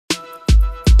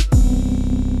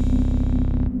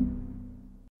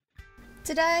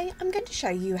Today I'm going to show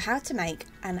you how to make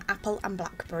an apple and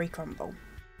blackberry crumble.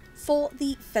 For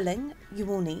the filling you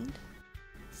will need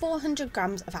 400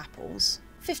 grams of apples,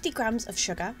 50 grams of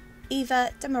sugar,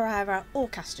 either demerara or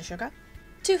caster sugar,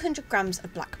 200 grams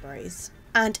of blackberries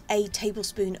and a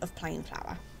tablespoon of plain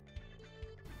flour.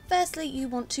 Firstly, you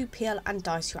want to peel and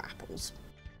dice your apples.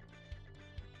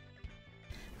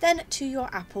 Then to your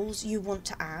apples you want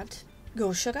to add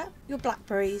your sugar, your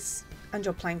blackberries and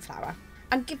your plain flour,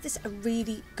 and give this a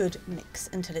really good mix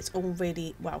until it's all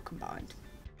really well combined.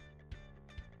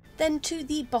 Then to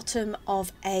the bottom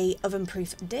of a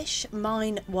oven-proof dish,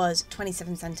 mine was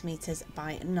 27 centimetres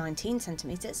by 19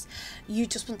 centimetres, you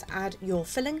just want to add your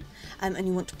filling and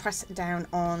you want to press down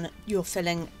on your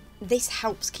filling. This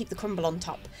helps keep the crumble on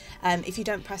top. If you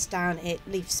don't press down, it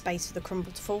leaves space for the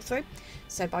crumble to fall through.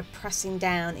 So by pressing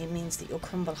down, it means that your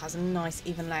crumble has a nice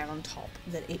even layer on top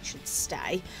that it should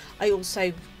stay. I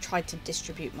also tried to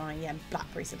distribute my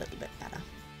blackberries a little bit better.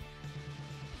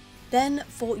 Then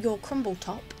for your crumble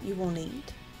top, you will need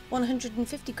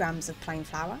 150 grams of plain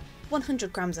flour,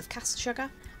 100 grams of caster sugar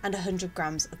and 100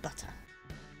 grams of butter.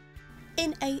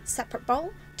 In a separate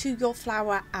bowl, to your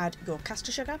flour add your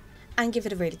caster sugar and give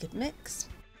it a really good mix.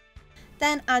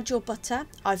 Then add your butter.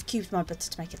 I've cubed my butter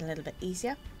to make it a little bit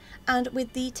easier. And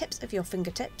with the tips of your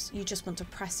fingertips, you just want to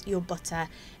press your butter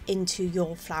into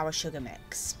your flour sugar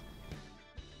mix.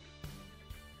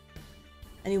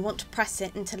 And you want to press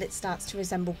it until it starts to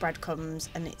resemble breadcrumbs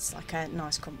and it's like a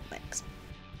nice crumble mix.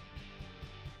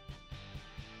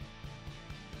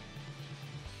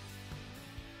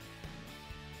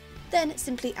 Then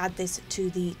simply add this to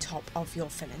the top of your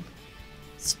filling,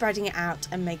 spreading it out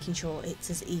and making sure it's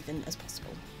as even as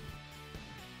possible.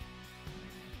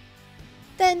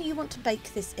 Then you want to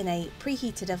bake this in a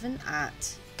preheated oven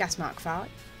at gas mark 5,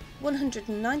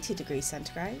 190 degrees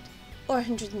centigrade or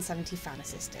 170 fan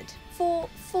assisted for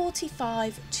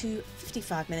 45 to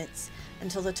 55 minutes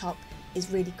until the top is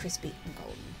really crispy and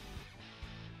golden.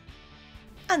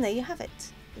 And there you have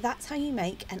it. That's how you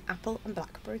make an apple and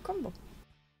blackberry crumble.